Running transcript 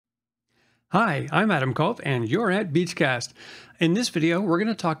Hi, I'm Adam Culp, and you're at Beachcast. In this video, we're going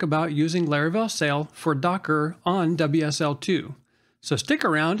to talk about using Laravel Sail for Docker on WSL 2. So stick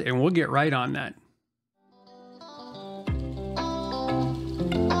around and we'll get right on that.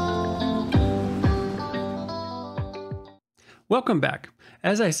 Welcome back.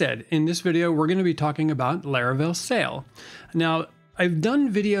 As I said, in this video, we're going to be talking about Laravel Sail. Now, I've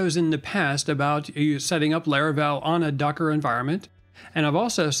done videos in the past about setting up Laravel on a Docker environment, and I've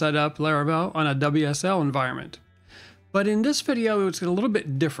also set up Laravel on a WSL environment. But in this video, it's a little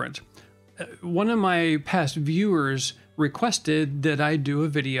bit different. One of my past viewers requested that I do a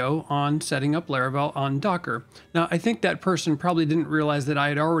video on setting up Laravel on Docker. Now, I think that person probably didn't realize that I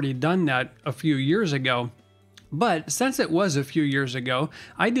had already done that a few years ago. But since it was a few years ago,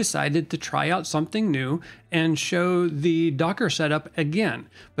 I decided to try out something new and show the Docker setup again,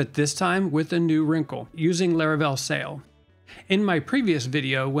 but this time with a new wrinkle, using Laravel Sail. In my previous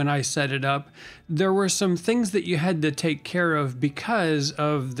video, when I set it up, there were some things that you had to take care of because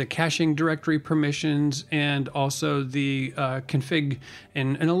of the caching directory permissions and also the config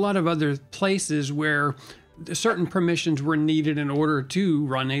and a lot of other places where certain permissions were needed in order to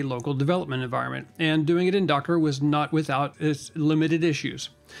run a local development environment. And doing it in Docker was not without its limited issues.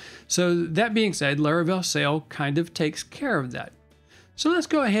 So that being said, Laravel Sail kind of takes care of that. So let's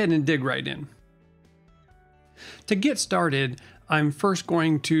go ahead and dig right in. To get started, I'm first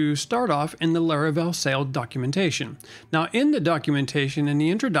going to start off in the Laravel Sail documentation. Now, in the documentation, in the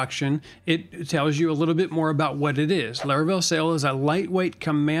introduction, it tells you a little bit more about what it is. Laravel Sail is a lightweight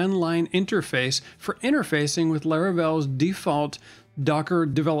command line interface for interfacing with Laravel's default Docker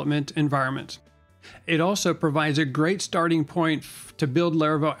development environment. It also provides a great starting point to build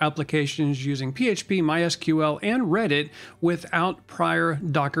Laravel applications using PHP, MySQL, and Reddit without prior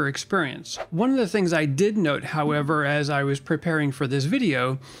Docker experience. One of the things I did note, however, as I was preparing for this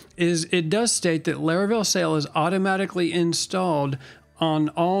video, is it does state that Laravel Sail is automatically installed on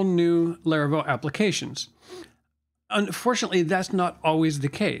all new Laravel applications. Unfortunately, that's not always the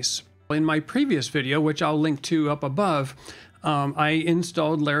case. In my previous video, which I'll link to up above, I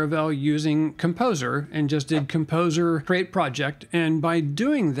installed Laravel using Composer and just did Composer create project. And by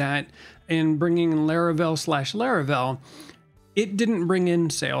doing that and bringing Laravel/Laravel, it didn't bring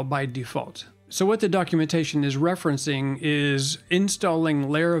in Sail by default. So what the documentation is referencing is installing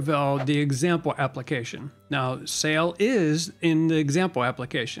Laravel, the example application. Now, Sail is in the example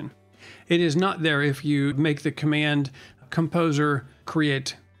application. It is not there if you make the command Composer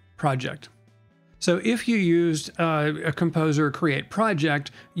create project. So if you used a Composer create project,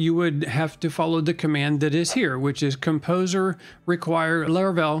 you would have to follow the command that is here, which is composer require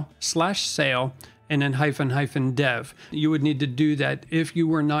Laravel/Sail and then --dev. You would need to do that if you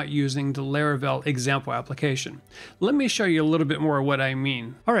were not using the Laravel example application. Let me show you a little bit more of what I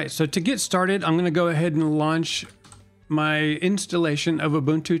mean. All right, so to get started, I'm going to go ahead and launch my installation of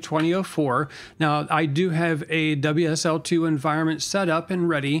Ubuntu 20.04. Now, I do have a WSL2 environment set up and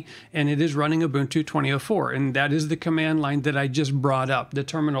ready, and it is running Ubuntu 20.04, and that is the command line that I just brought up, the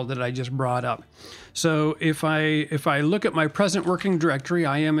terminal that I just brought up. So if I look at my present working directory,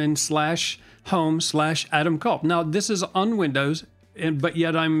 I am in /home/Adam Culp. Now, this is on Windows, but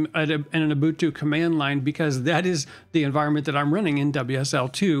yet I'm in an Ubuntu command line because that is the environment that I'm running in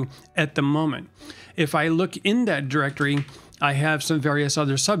WSL2 at the moment. If I look in that directory, I have some various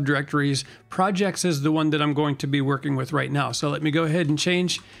other subdirectories. Projects is the one that I'm going to be working with right now. So let me go ahead and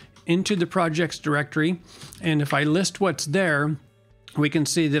change into the projects directory. And if I list what's there, we can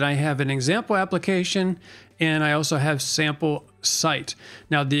see that I have an example application and I also have sample site.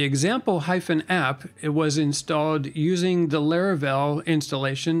 Now the example-app, it was installed using the Laravel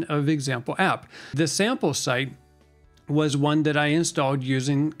installation of example app. The sample site was one that I installed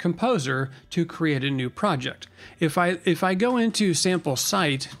using Composer to create a new project. If I go into sample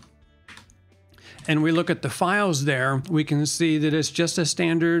site and we look at the files there, we can see that it's just a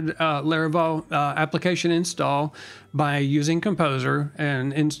standard Laravel application install by using Composer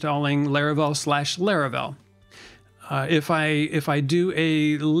and installing Laravel/Laravel. If I do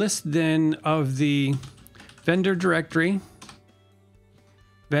a list then of the vendor directory,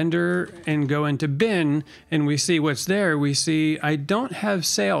 vendor, and go into bin, and we see what's there, we see I don't have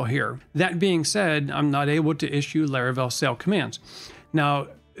Sail here. That being said, I'm not able to issue Laravel Sail commands. Now,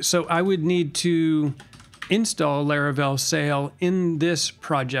 so I would need to install Laravel Sail in this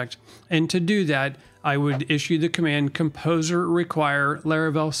project, and to do that, I would issue the command composer require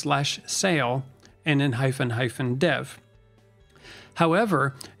Laravel/Sail and then -dev.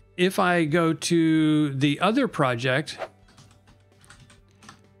 However, if I go to the other project,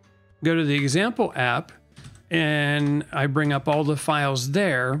 go to the example app, and I bring up all the files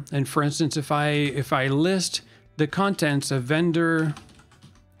there. And for instance, if I list the contents of vendor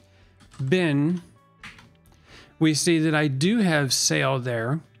bin, we see that I do have sail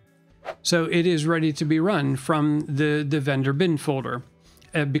there. So it is ready to be run from the vendor bin folder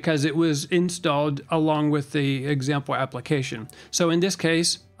because it was installed along with the example application. So in this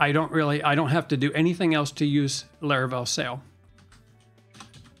case, I don't have to do anything else to use Laravel Sail.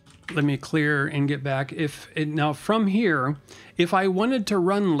 Let me clear and get back. Now from here, if I wanted to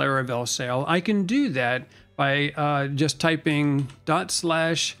run Laravel Sail, I can do that by just typing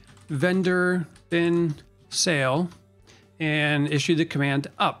 /vendor bin sail and issue the command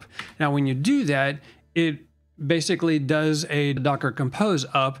up. Now, when you do that, it basically does a Docker Compose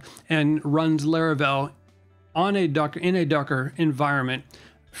up and runs Laravel on a Docker environment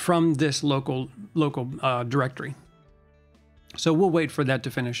from this local directory. So we'll wait for that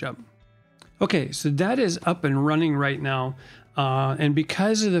to finish up. Okay, so that is up and running right now. And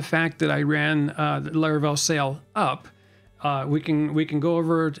because of the fact that I ran Laravel Sail up, we can go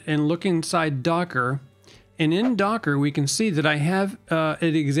over and look inside Docker. And in Docker, we can see that I have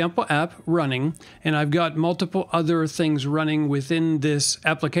an example app running, and I've got multiple other things running within this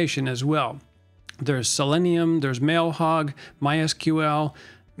application as well. There's Selenium, there's Mailhog, MySQL,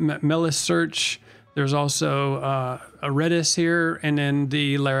 Melisearch. There's also a Redis here, and then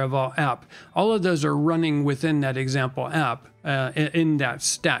the Laravel app. All of those are running within that example app in that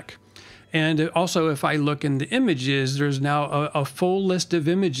stack. And also, if I look in the images, there's now a full list of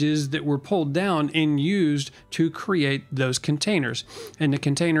images that were pulled down and used to create those containers. And the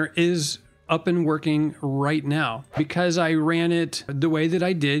container is up and working right now. Because I ran it the way that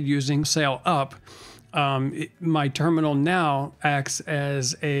I did using Sail up, my terminal now acts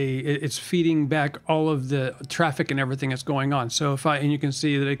as it's feeding back all of the traffic and everything that's going on. So and you can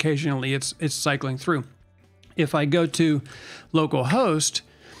see that occasionally it's cycling through. If I go to localhost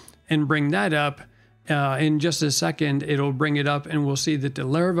and bring that up, in just a second, it'll bring it up and we'll see that the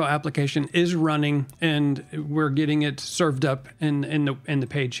Laravel application is running and we're getting it served up in the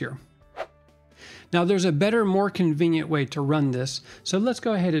page here. Now there's a better, more convenient way to run this. So let's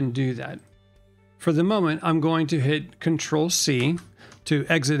go ahead and do that. For the moment, I'm going to hit Control-C to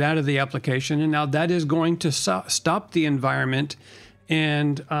exit out of the application. And now that is going to stop the environment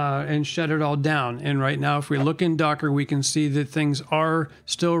and shut it all down. And right now, if we look in Docker, we can see that things are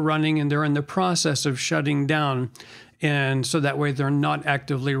still running and they're in the process of shutting down. And so that way they're not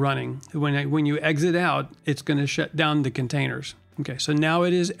actively running. When you exit out, it's going to shut down the containers. Okay, so now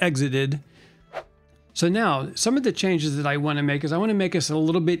it is exited. So now some of the changes that I want to make is I want to make this a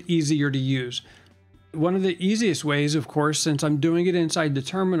little bit easier to use. One of the easiest ways, of course, since I'm doing it inside the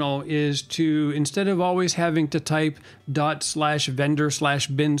terminal, is to, instead of always having to type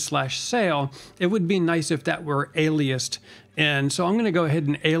 ./vendor/bin/sail, it would be nice if that were aliased. And so I'm going to go ahead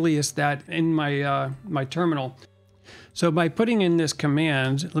and alias that in my terminal. So by putting in this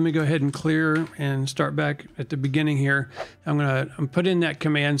command, let me go ahead and clear and start back at the beginning here. I'm put in that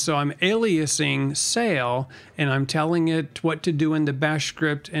command. So I'm aliasing sail and I'm telling it what to do in the bash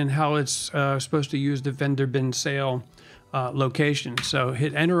script and how it's supposed to use the vendor bin sail location. So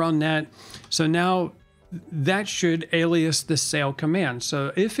hit enter on that. So now that should alias the sail command.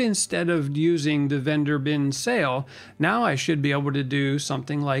 So if instead of using the vendor bin sail, now I should be able to do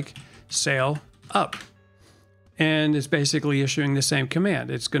something like sail up. And it's basically issuing the same command.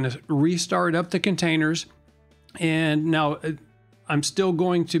 It's going to restart up the containers. And now I'm still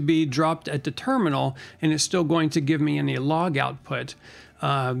going to be dropped at the terminal and it's still going to give me any log output.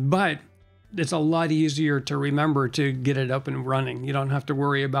 But it's a lot easier to remember to get it up and running. You don't have to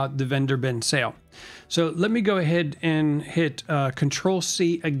worry about the vendor bin sail. So let me go ahead and hit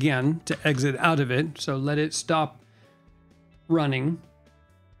Control-C again to exit out of it. So let it stop running.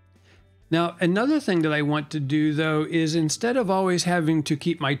 Now, another thing that I want to do, though, is instead of always having to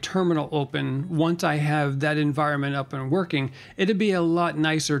keep my terminal open once I have that environment up and working, it'd be a lot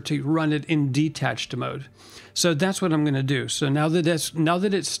nicer to run it in detached mode. So that's what I'm going to do. So now that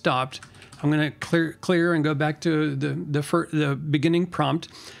it's stopped, I'm going to clear and go back to the beginning prompt.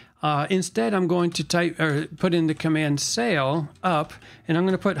 Instead, I'm going to put in the command sail up, and I'm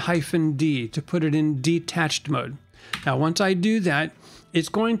going to put -d to put it in detached mode. Now, once I do that, it's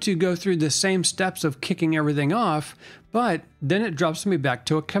going to go through the same steps of kicking everything off, but then it drops me back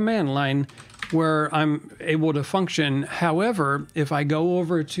to a command line where I'm able to function. However, if I go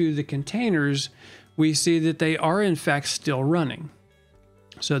over to the containers, we see that they are in fact still running.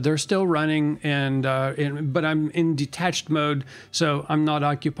 So they're still running, but I'm in detached mode, so I'm not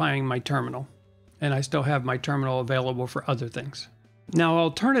occupying my terminal. And I still have my terminal available for other things. Now,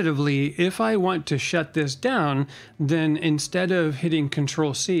 alternatively, if I want to shut this down, then instead of hitting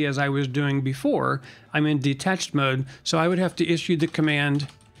Control C as I was doing before, I'm in detached mode. So I would have to issue the command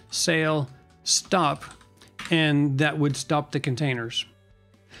sail stop, and that would stop the containers.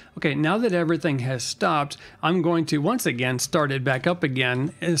 Okay, now that everything has stopped, I'm going to once again start it back up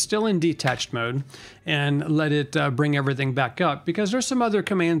again, still in detached mode, and let it bring everything back up, because there's some other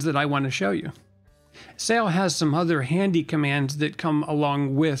commands that I want to show you. Sail has some other handy commands that come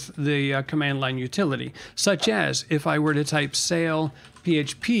along with the command line utility, such as if I were to type sail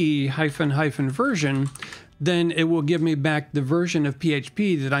php version, then it will give me back the version of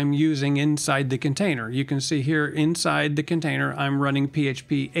PHP that I'm using inside the container. You can see here inside the container, I'm running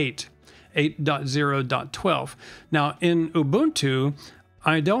PHP 8.0.12. Now in Ubuntu,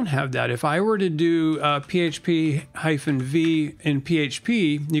 I don't have that. If I were to do php-v in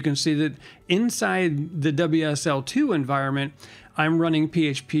PHP, you can see that inside the WSL2 environment, I'm running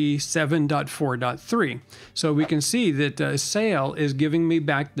PHP 7.4.3. So we can see that Sail is giving me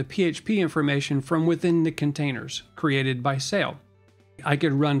back the PHP information from within the containers created by Sail. I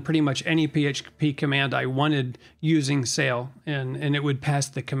could run pretty much any PHP command I wanted using Sail, and it would pass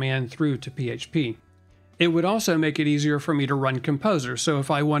the command through to PHP. It would also make it easier for me to run Composer. So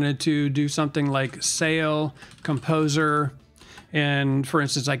if I wanted to do something like Sail, Composer, and for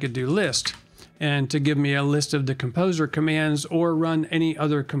instance, I could do list, and to give me a list of the Composer commands or run any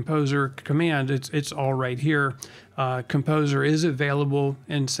other Composer command, it's all right here. Composer is available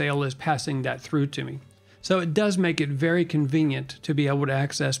and Sail is passing that through to me. So it does make it very convenient to be able to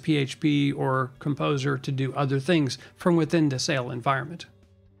access PHP or Composer to do other things from within the Sail environment.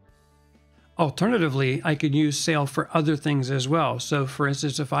 Alternatively, I could use Sail for other things as well. So for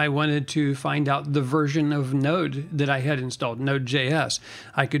instance, if I wanted to find out the version of Node that I had installed, NodeJS,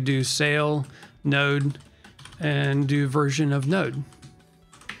 I could do Sail Node and do version of Node.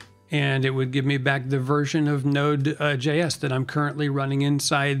 And it would give me back the version of Node.js that I'm currently running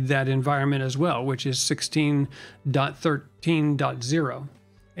inside that environment as well, which is 16.13.0.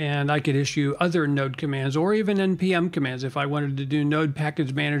 And I could issue other Node commands or even NPM commands. If I wanted to do Node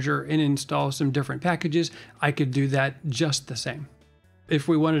Package Manager and install some different packages, I could do that just the same. If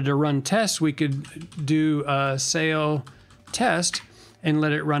we wanted to run tests, we could do sail test and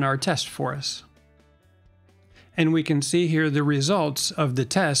let it run our test for us. And we can see here the results of the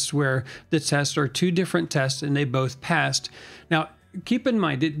tests, where the tests are two different tests and they both passed. Now, keep in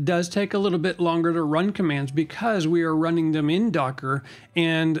mind, it does take a little bit longer to run commands because we are running them in Docker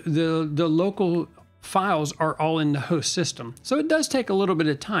and the local files are all in the host system. So it does take a little bit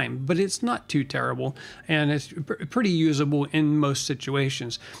of time, but it's not too terrible and it's pretty usable in most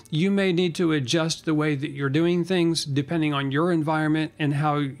situations. You may need to adjust the way that you're doing things depending on your environment and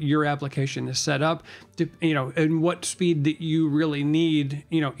how your application is set up, and what speed that you really need,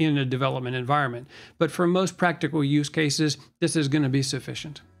 in a development environment. But for most practical use cases, this is going to be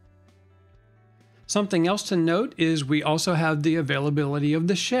sufficient. Something else to note is we also have the availability of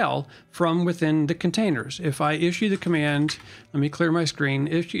the shell from within the containers. If I issue the command, let me clear my screen,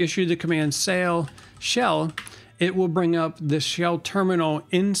 if you issue the command sail shell, it will bring up the shell terminal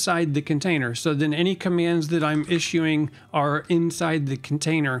inside the container. So then any commands that I'm issuing are inside the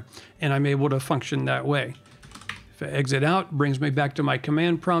container and I'm able to function that way. If I exit out, brings me back to my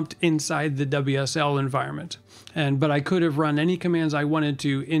command prompt inside the WSL environment. But I could have run any commands I wanted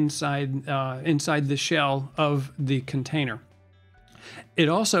to inside the shell of the container. It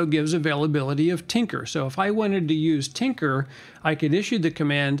also gives availability of Tinker. So if I wanted to use Tinker, I could issue the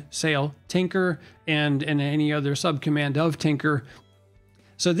command sail Tinker and any other subcommand of Tinker.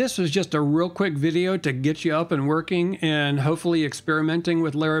 So this was just a real quick video to get you up and working and hopefully experimenting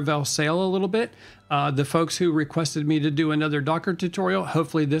with Laravel Sail a little bit. The folks who requested me to do another Docker tutorial,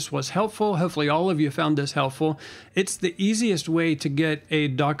 hopefully this was helpful. Hopefully all of you found this helpful. It's the easiest way to get a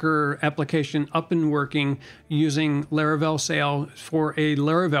Docker application up and working using Laravel Sail for a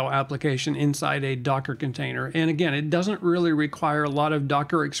Laravel application inside a Docker container. And again, it doesn't really require a lot of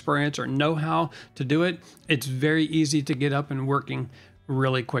Docker experience or know-how to do it. It's very easy to get up and working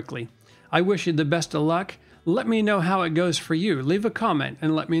really quickly. I wish you the best of luck. Let me know how it goes for you. Leave a comment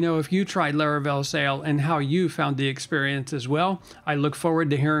and let me know if you tried Laravel Sail and how you found the experience as well. I look forward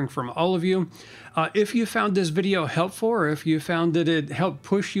to hearing from all of you. If you found this video helpful, or if you found that it helped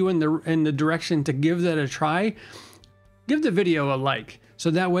push you in the direction to give that a try, give the video a like. So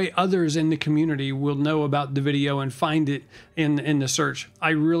that way others in the community will know about the video and find it in the search.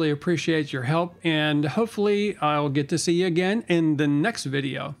 I really appreciate your help, and hopefully I'll get to see you again in the next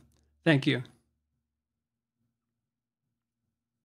video. Thank you.